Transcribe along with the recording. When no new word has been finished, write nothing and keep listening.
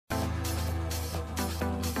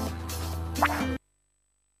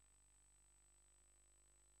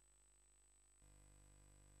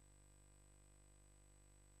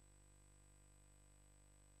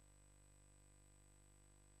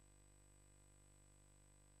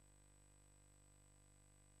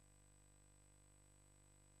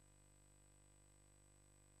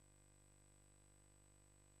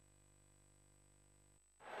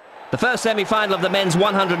The first semi-final of the men's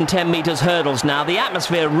 110 metres hurdles now. The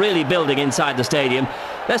atmosphere really building inside the stadium.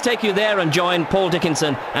 Let's take you there and join Paul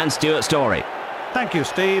Dickinson and Stuart Story. Thank you,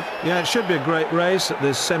 Steve. Yeah, it should be a great race at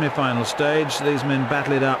this semi-final stage. These men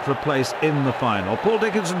battle it out for a place in the final. Paul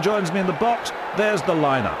Dickinson joins me in the box. There's the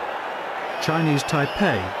lineup. Chinese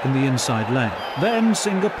Taipei in the inside lane. Then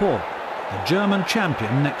Singapore, the German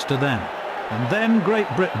champion next to them. And then Great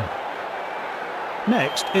Britain.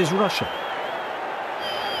 Next is Russia.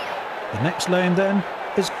 The next lane then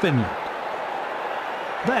is Finland.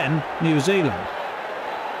 Then New Zealand.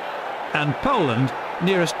 And Poland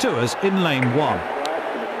nearest to us in lane 1.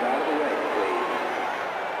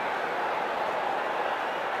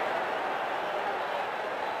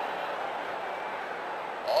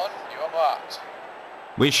 On your marks.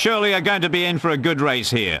 We surely are going to be in for a good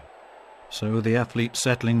race here. So the athletes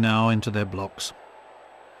settling now into their blocks.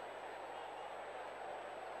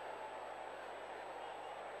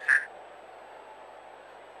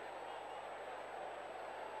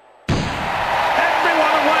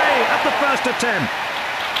 Attempt.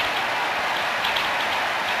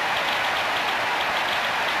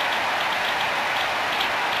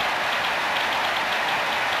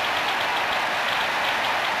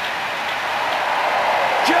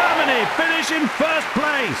 Germany finish in first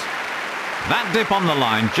place. That dip on the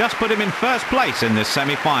line just put him in first place in this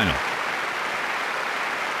semi-final.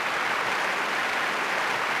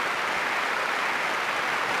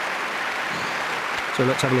 So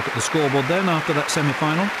let's have a look at the scoreboard then after that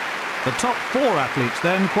semi-final. The top 4 athletes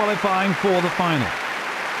then qualifying for the final.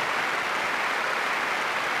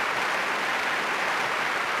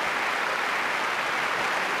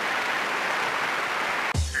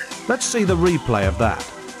 Let's see the replay of that.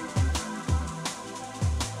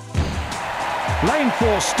 Lane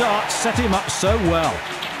 4 start set him up so well.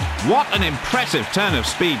 What an impressive turn of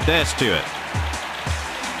speed there, Stuart.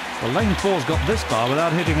 Well, Lane 4's got this far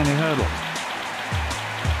without hitting any hurdles.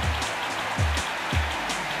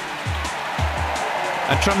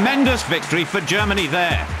 A tremendous victory for Germany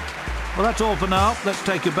there. Well, that's all for now. Let's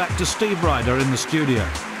take you back to Steve Ryder in the studio.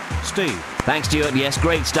 Steve. Thanks, Stuart. Yes,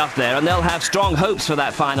 great stuff there. And they'll have strong hopes for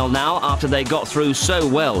that final now after they got through so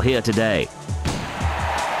well here today.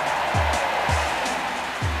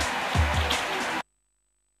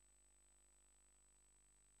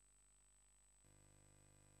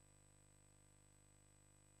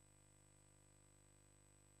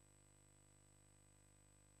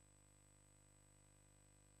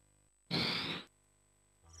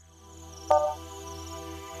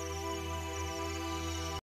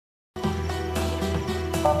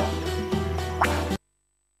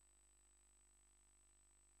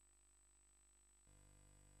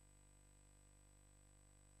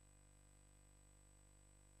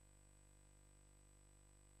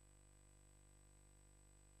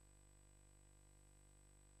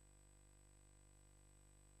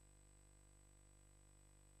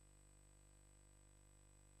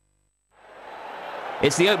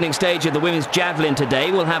 It's the opening stage of the women's javelin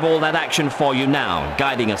today. We'll have all that action for you now.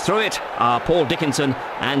 Guiding us through it are Paul Dickinson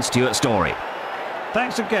and Stuart Story.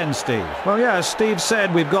 Thanks again, Steve. Well, yeah, as Steve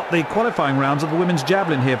said, we've got the qualifying rounds of the women's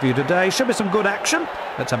javelin here for you today. Should be some good action.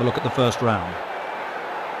 Let's have a look at the first round.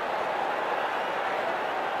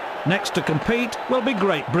 Next to compete will be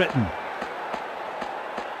Great Britain.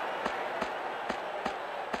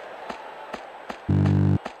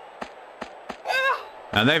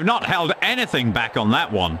 And they've not held anything back on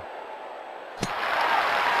that one.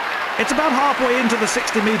 It's about halfway into the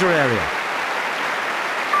 60-metre area.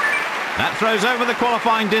 That throws over the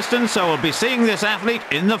qualifying distance, so we'll be seeing this athlete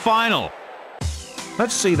in the final.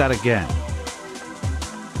 Let's see that again.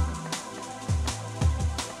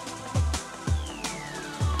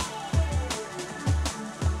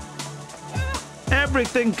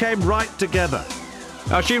 Everything came right together.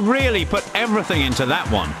 Oh, she really put everything into that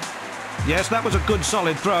one. Yes, that was a good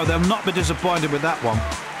solid throw. They'll not be disappointed with that one.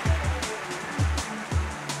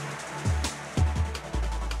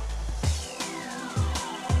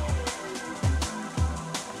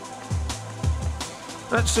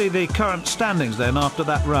 Let's see the current standings then after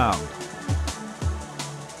that round.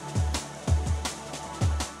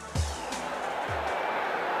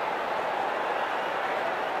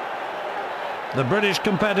 The British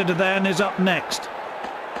competitor then is up next.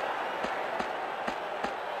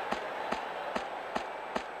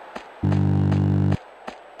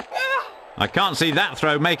 I can't see that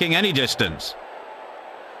throw making any distance.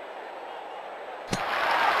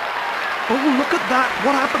 Oh, look at that.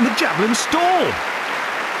 What happened? The javelin stalled.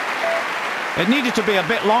 It needed to be a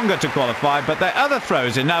bit longer to qualify, but their other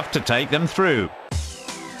throws enough to take them through.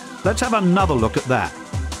 Let's have another look at that.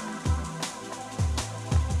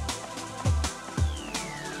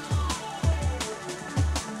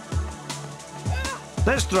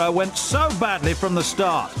 This throw went so badly from the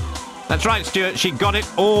start. That's right, Stuart, she got it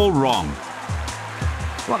all wrong.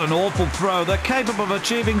 What an awful throw. They're capable of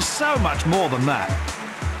achieving so much more than that.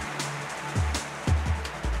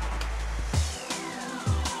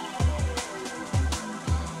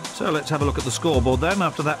 So let's have a look at the scoreboard then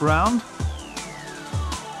after that round.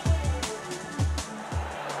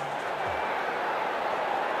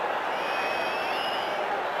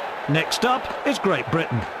 Next up is Great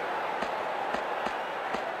Britain.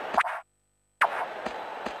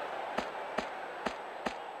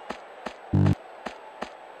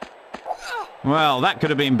 Well, that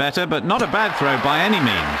could have been better, but not a bad throw by any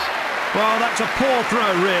means. Well, that's a poor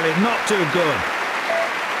throw, really. Not too good.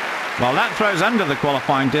 Well, that throw's under the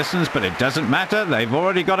qualifying distance, but it doesn't matter. They've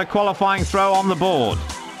already got a qualifying throw on the board.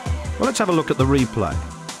 Well, let's have a look at the replay.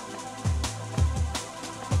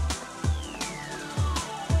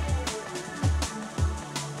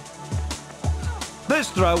 This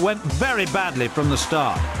throw went very badly from the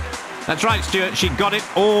start. That's right, Stuart, she got it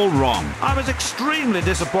all wrong. I was extremely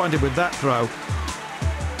disappointed with that throw.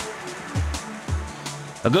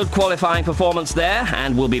 A good qualifying performance there,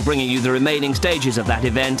 and we'll be bringing you the remaining stages of that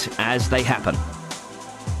event as they happen.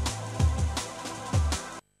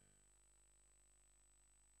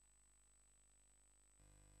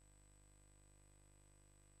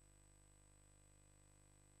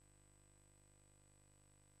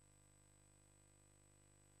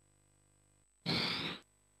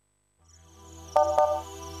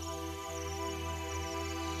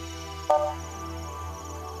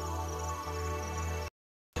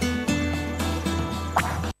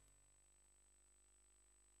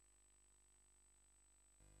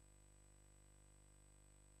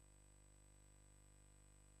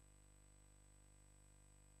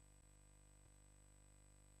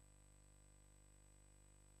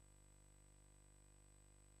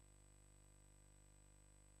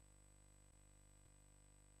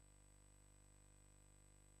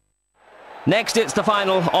 Next, it's the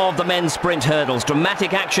final of the men's sprint hurdles.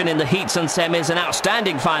 Dramatic action in the heats and semis, an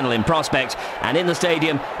outstanding final in prospect. And in the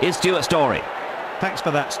stadium is Stuart Story. Thanks for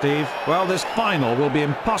that, Steve. Well, this final will be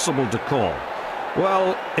impossible to call.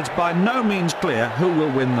 Well, it's by no means clear who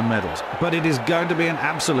will win the medals, but it is going to be an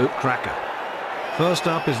absolute cracker. First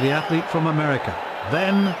up is the athlete from America,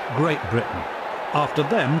 then Great Britain. After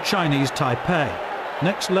them, Chinese Taipei.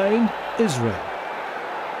 Next lane, Israel.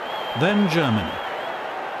 Then Germany.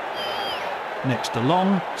 Next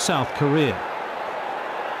along, South Korea.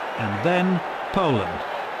 And then Poland.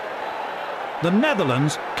 The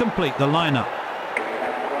Netherlands complete the lineup.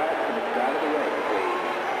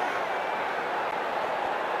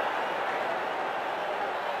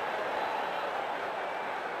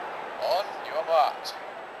 On your marks.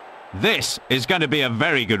 This is going to be a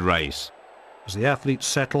very good race. As the athletes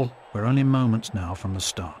settle, we're only moments now from the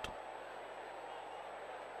start.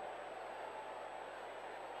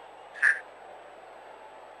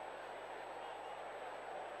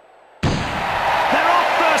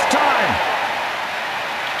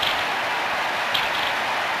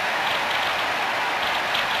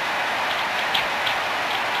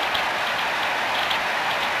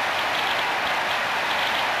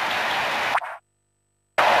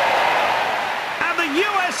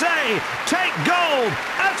 Take gold!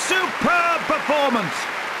 A superb performance!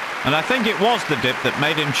 And I think it was the dip that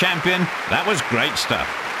made him champion. That was great stuff.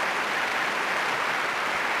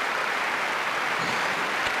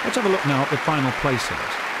 Let's have a look now at the final placings.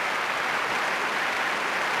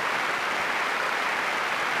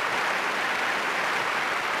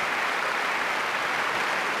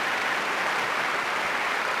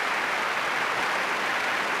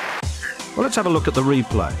 Well, let's have a look at the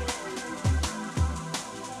replay.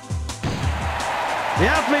 The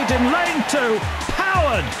athlete in lane 2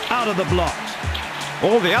 powered out of the blocks.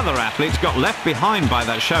 All the other athletes got left behind by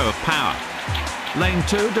that show of power. Lane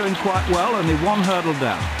 2 doing quite well, only one hurdle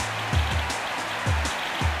down.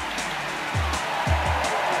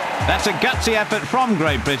 That's a gutsy effort from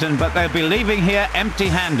Great Britain, but they'll be leaving here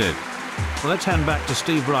empty-handed. Well, let's hand back to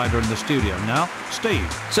Steve Ryder in the studio now.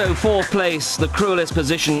 Steve. So fourth place, the cruelest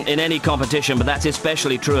position in any competition, but that's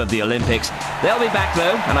especially true of the Olympics. They'll be back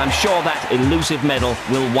though, and I'm sure that elusive medal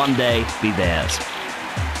will one day be theirs.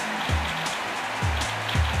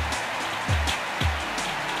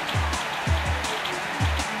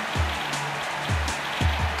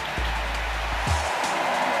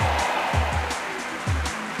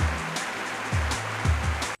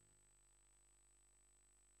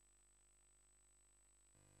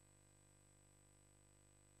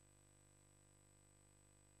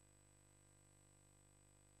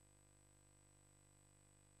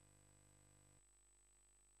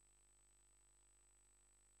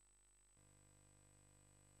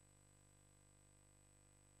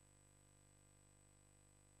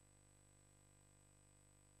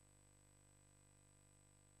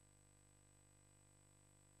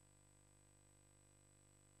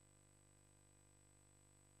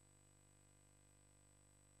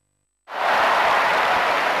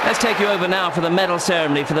 Let's take you over now for the medal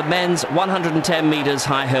ceremony for the men's 110 metres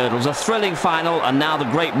high hurdles. A thrilling final and now the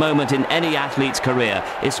great moment in any athlete's career,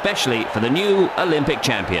 especially for the new Olympic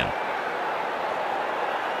champion.